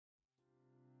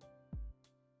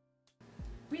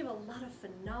We have a lot of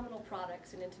phenomenal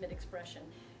products in Intimate Expression.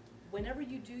 Whenever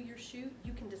you do your shoot,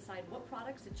 you can decide what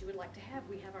products that you would like to have.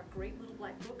 We have our great little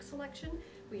black book selection,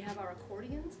 we have our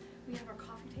accordions, we have our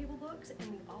coffee table books,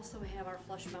 and we also have our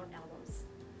flush mount albums.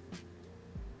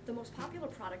 The most popular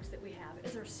products that we have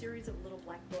is our series of little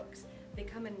black books. They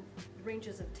come in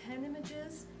ranges of 10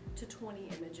 images to 20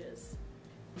 images.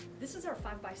 This is our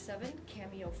 5x7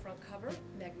 cameo front cover,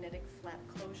 magnetic flap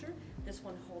closure. This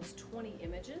one holds 20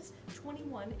 images,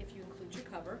 21 if you include your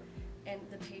cover, and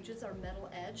the pages are metal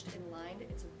edged and lined.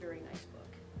 It's a very nice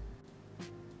book.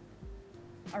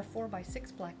 Our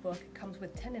 4x6 black book comes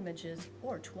with 10 images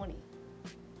or 20.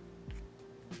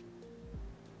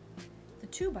 The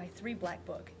 2x3 black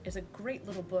book is a great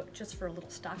little book just for a little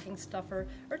stocking stuffer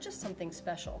or just something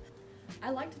special. I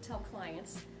like to tell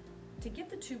clients to get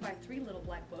the 2x3 little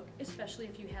black book, especially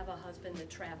if you have a husband that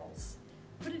travels.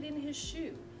 Put it in his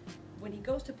shoe. When he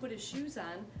goes to put his shoes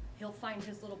on, he'll find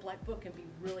his little black book and be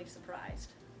really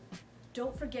surprised.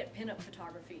 Don't forget pinup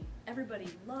photography. Everybody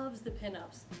loves the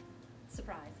pinups.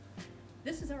 Surprise.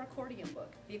 This is our accordion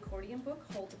book. The accordion book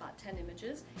holds about 10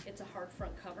 images. It's a hard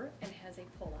front cover and has a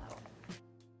pull-out.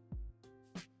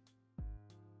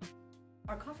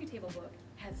 Our coffee table book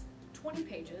has 20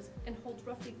 pages and holds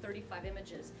roughly 35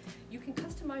 images. You can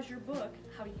customize your book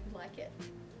how you like it.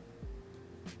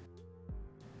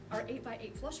 Our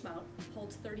 8x8 flush mount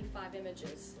holds 35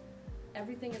 images.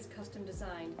 Everything is custom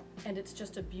designed and it's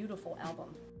just a beautiful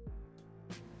album.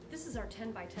 This is our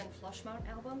 10x10 flush mount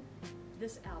album.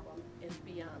 This album is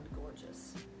beyond gorgeous.